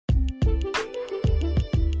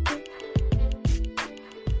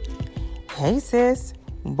Hey sis,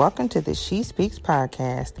 welcome to the She Speaks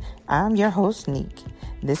podcast. I'm your host, Neek.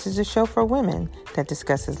 This is a show for women that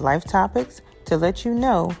discusses life topics to let you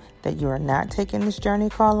know that you are not taking this journey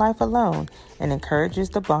called life alone and encourages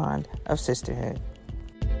the bond of sisterhood.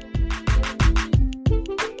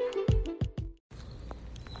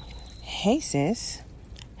 Hey sis,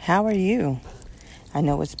 how are you? I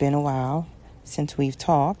know it's been a while since we've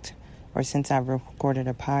talked or since I've recorded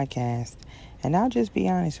a podcast, and I'll just be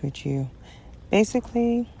honest with you.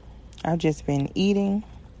 Basically, I've just been eating,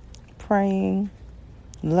 praying,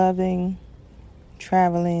 loving,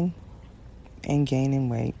 traveling, and gaining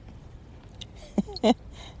weight.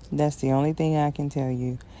 That's the only thing I can tell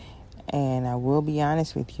you. And I will be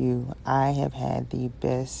honest with you, I have had the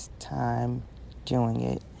best time doing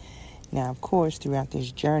it. Now, of course, throughout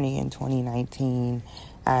this journey in 2019,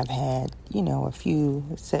 I've had, a few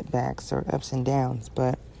setbacks or ups and downs.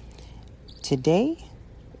 But today,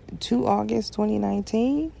 2 August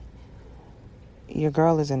 2019, your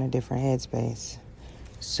girl is in a different headspace.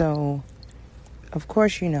 So, of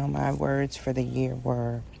course, my words for the year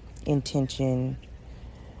were intention,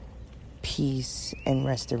 peace, and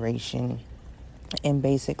restoration. And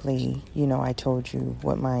basically, I told you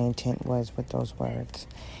what my intent was with those words.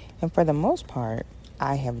 And for the most part,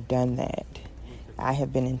 I have done that. I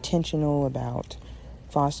have been intentional about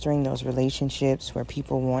fostering those relationships where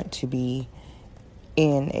people want to be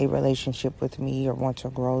in a relationship with me or want to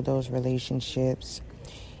grow those relationships.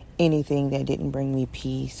 Anything that didn't bring me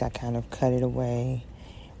peace, I kind of cut it away,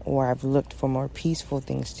 or I've looked for more peaceful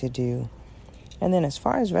things to do. And then as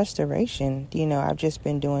far as restoration, I've just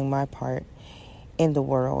been doing my part in the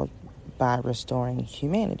world by restoring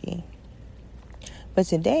humanity. But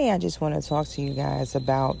today I just want to talk to you guys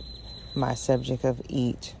about my subject of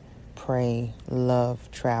eat, pray, love,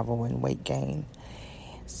 travel, and weight gain.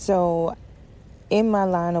 So in my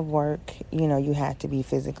line of work, you have to be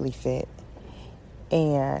physically fit.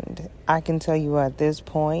 And I can tell you at this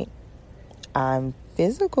point, I'm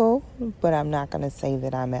physical, but I'm not going to say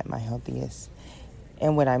that I'm at my healthiest.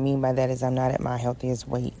 And what I mean by that is I'm not at my healthiest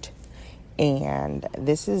weight. And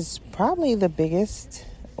this is probably the biggest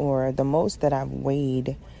or the most that I've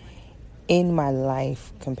weighed in my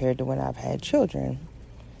life compared to when I've had children.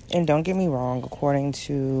 And don't get me wrong, according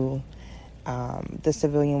to the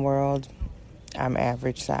civilian world, I'm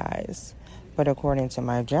average size. But according to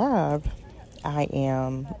my job, I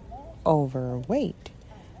am overweight.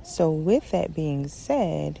 So with that being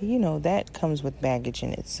said, that comes with baggage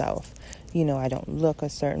in itself. I don't look a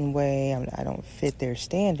certain way. I don't fit their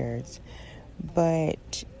standards.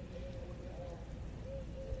 But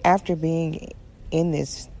after being in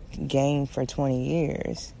this game for 20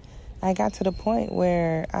 years, I got to the point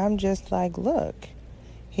where I'm just like, look,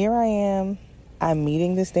 here I am. I'm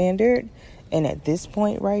meeting the standard. And at this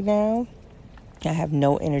point right now, I have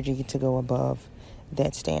no energy to go above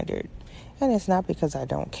that standard. And it's not because I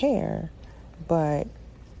don't care, but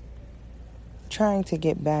trying to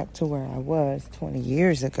get back to where I was 20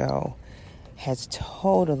 years ago has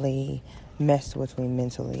totally messed with me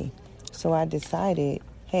mentally. So I decided,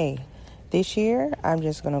 hey, this year I'm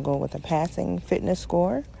just going to go with a passing fitness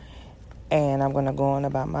score, and I'm going to go on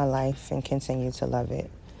about my life and continue to love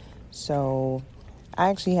it. So I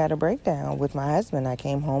actually had a breakdown with my husband. I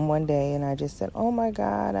came home one day and I just said, oh my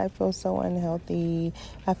God, I feel so unhealthy.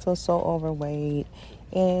 I feel so overweight.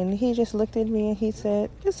 And he just looked at me and he said,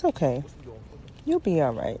 it's okay. You'll be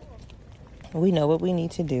all right. We know what we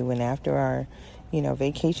need to do. And after our,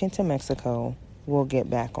 vacation to Mexico, we'll get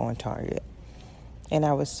back on target. And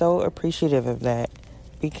I was so appreciative of that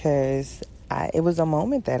because it was a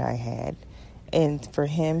moment that I had. And for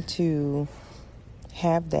him to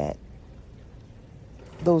have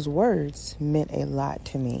those words meant a lot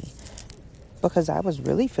to me because I was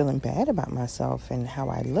really feeling bad about myself and how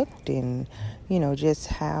I looked and, just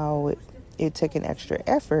how it took an extra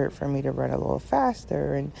effort for me to run a little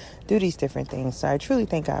faster and do these different things. So I truly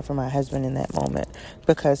thank God for my husband in that moment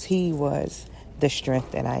because he was the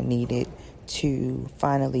strength that I needed to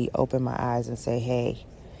finally open my eyes and say, hey,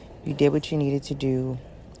 you did what you needed to do.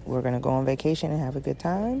 We're going to go on vacation and have a good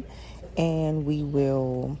time, and we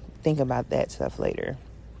will think about that stuff later.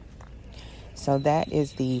 So that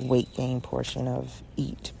is the weight gain portion of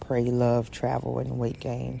eat, pray, love, travel, and weight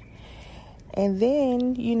gain. And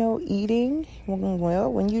then, eating,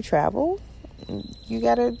 well, when you travel, you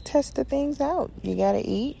got to test the things out. You got to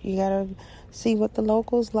eat. You got to see what the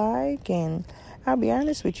locals like. And I'll be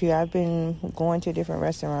honest with you, I've been going to different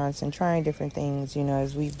restaurants and trying different things,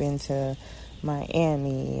 as we've been to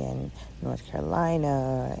Miami and North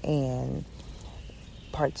Carolina and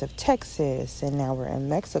parts of Texas, and now we're in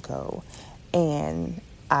Mexico. And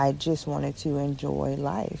I just wanted to enjoy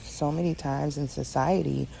life. So many times in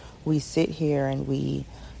society, we sit here and we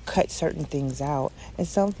cut certain things out, and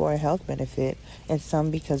some for a health benefit, and some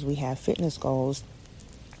because we have fitness goals.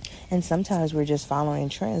 And sometimes we're just following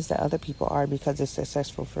trends that other people are because it's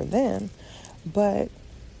successful for them. But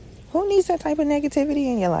who needs that type of negativity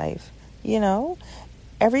in your life? You know,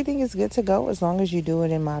 everything is good to go as long as you do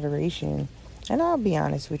it in moderation. And I'll be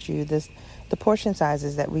honest with you, the portion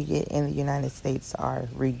sizes that we get in the United States are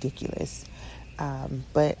ridiculous.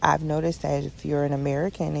 But I've noticed that if you're an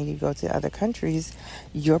American and you go to other countries,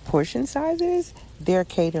 your portion sizes, they're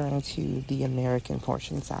catering to the American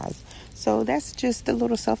portion size. So that's just a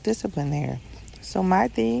little self-discipline there. So my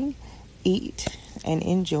thing, eat and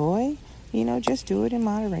enjoy, just do it in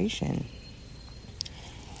moderation.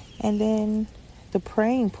 And then the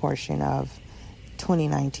praying portion of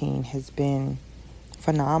 2019 has been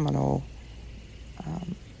phenomenal,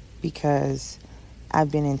 because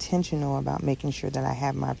I've been intentional about making sure that I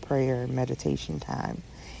have my prayer and meditation time,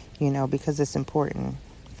 because it's important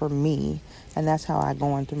for me. And that's how I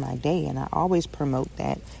go on through my day. And I always promote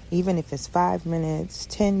that, even if it's 5 minutes,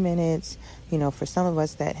 10 minutes, for some of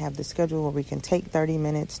us that have the schedule where we can take 30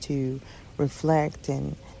 minutes to reflect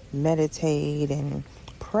and meditate and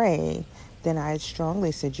pray, then I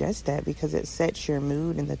strongly suggest that, because it sets your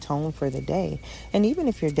mood and the tone for the day. And even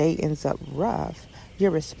if your day ends up rough, your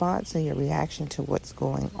response and your reaction to what's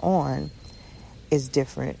going on is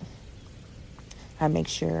different. I make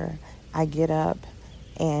sure I get up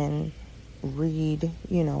and read,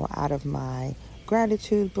 out of my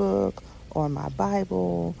gratitude book or my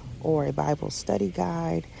Bible or a Bible study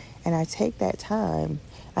guide. And I take that time,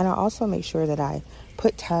 and I also make sure that I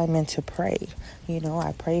put time in to pray.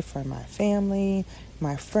 I pray for my family,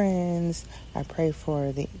 my friends. I pray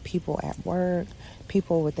for the people at work,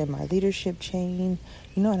 people within my leadership chain,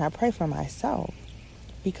 and I pray for myself,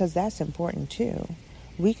 because that's important too.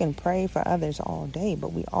 We can pray for others all day,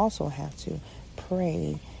 but we also have to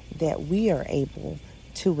pray that we are able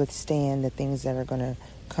to withstand the things that are going to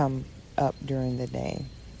come up during the day.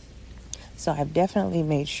 So I've definitely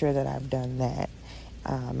made sure that I've done that.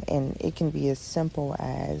 And it can be as simple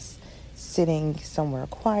as sitting somewhere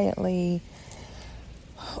quietly,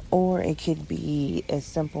 or it could be as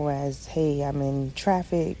simple as, hey, I'm in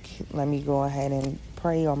traffic, let me go ahead and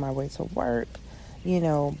pray on my way to work,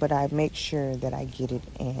 but I make sure that I get it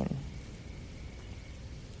in.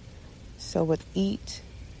 So with eat,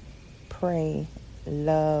 pray,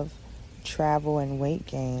 love, travel, and weight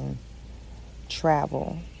gain,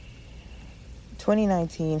 travel.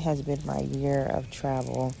 2019 has been my year of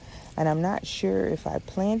travel, and I'm not sure if I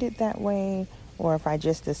planned it that way or if I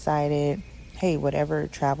just decided, hey, whatever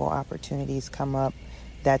travel opportunities come up,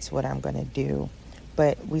 that's what I'm going to do.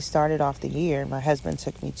 But we started off the year, my husband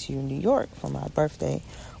took me to New York for my birthday,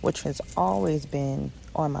 which has always been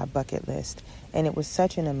on my bucket list. And it was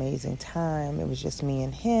such an amazing time. It was just me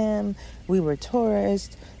and him. We were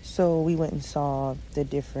tourists, so we went and saw the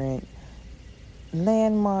different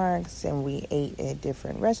landmarks, and we ate at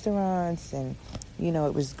different restaurants. And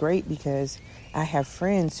it was great because I have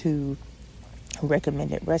friends who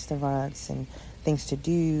recommended restaurants and things to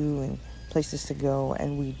do and places to go,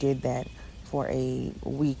 and we did that for a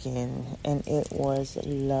weekend, and it was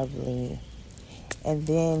lovely. And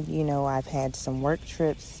then I've had some work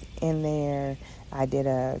trips in there. I did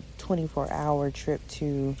a 24-hour trip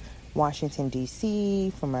to Washington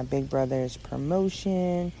D.C. for my big brother's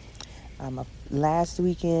promotion. Last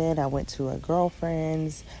weekend, I went to a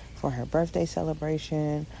girlfriend's for her birthday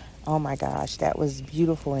celebration. Oh my gosh, that was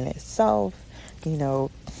beautiful in itself. It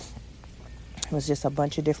was just a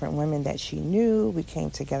bunch of different women that she knew. We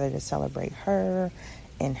came together to celebrate her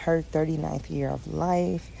and her 39th year of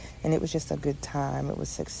life. And it was just a good time. It was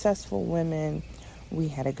successful women. We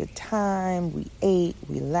had a good time. We ate,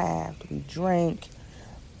 we laughed, we drank.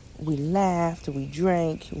 We laughed, we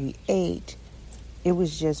drank, we ate. It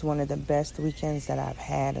was just one of the best weekends that I've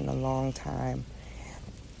had in a long time.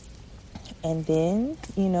 And then,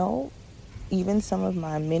 even some of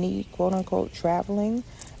my mini quote-unquote traveling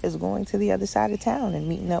is going to the other side of town and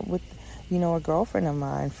meeting up with, a girlfriend of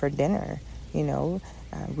mine for dinner.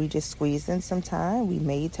 We just squeezed in some time. We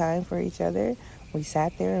made time for each other. We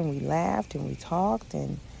sat there and we laughed and we talked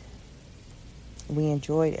and we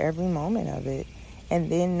enjoyed every moment of it.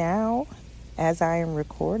 And then now, as I am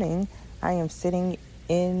recording, I am sitting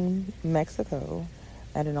in Mexico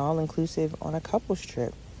at an all-inclusive on a couples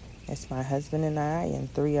trip. It's my husband and I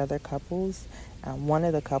and 3 other couples. One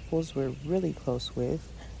of the couples we're really close with.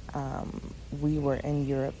 We were in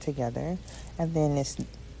Europe together. And then it's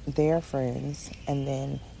their friends and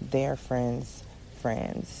then their friends'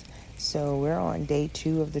 friends. So we're on day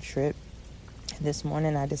 2 of the trip. This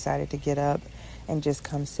morning I decided to get up and just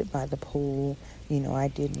come sit by the pool. I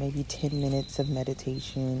did maybe 10 minutes of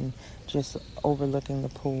meditation, just overlooking the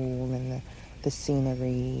pool and the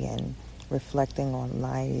scenery and reflecting on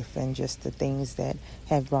life and just the things that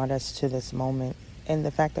have brought us to this moment. And the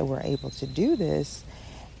fact that we're able to do this,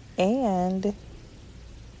 and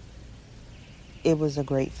it was a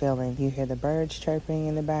great feeling. You hear the birds chirping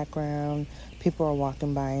in the background. People are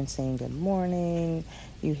walking by and saying good morning.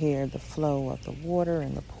 You hear the flow of the water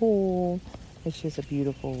in the pool. It's just a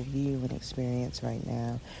beautiful view and experience right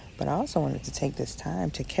now. But I also wanted to take this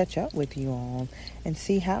time to catch up with you all and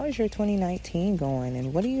see how is your 2019 going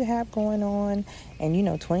and what do you have going on. And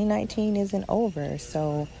 2019 isn't over,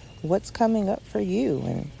 so what's coming up for you?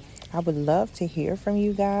 And I would love to hear from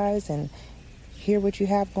you guys and hear what you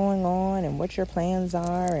have going on and what your plans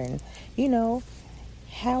are. And,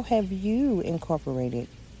 how have you incorporated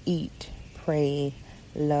eat, pray,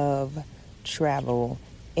 love, travel,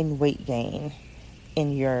 and weight gain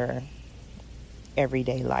in your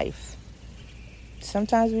everyday life?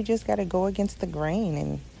 Sometimes we just got to go against the grain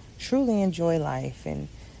and truly enjoy life. And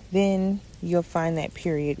then you'll find that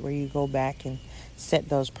period where you go back and set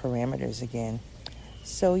those parameters again.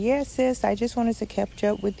 So yeah, sis, I just wanted to catch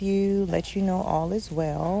up with you, let you know all is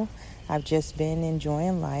well. I've just been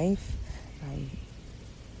enjoying life,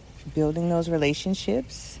 building those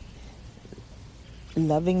relationships,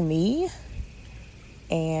 loving me,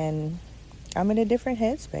 and I'm in a different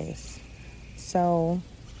headspace. So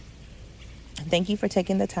thank you for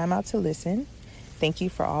taking the time out to listen. Thank you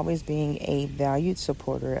for always being a valued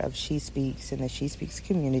supporter of She Speaks and the She Speaks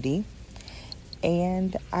community.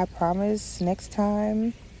 And I promise next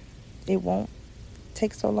time it won't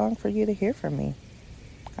take so long for you to hear from me.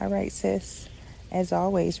 All right, sis. As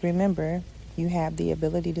always, remember, you have the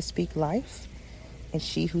ability to speak life, and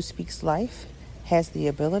she who speaks life has the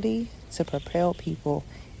ability to propel people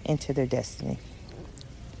into their destiny.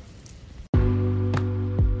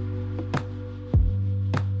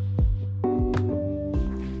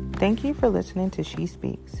 Thank you for listening to She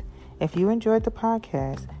Speaks. If you enjoyed the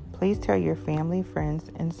podcast, please tell your family,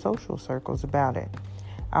 friends, and social circles about it.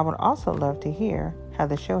 I would also love to hear how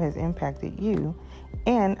the show has impacted you,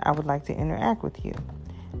 and I would like to interact with you.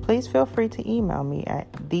 Please feel free to email me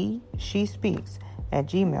at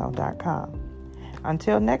theshespeaks@gmail.com.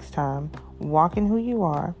 Until next time, walk in who you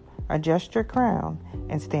are, adjust your crown,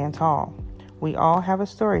 and stand tall. We all have a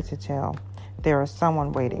story to tell. There is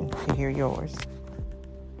someone waiting to hear yours.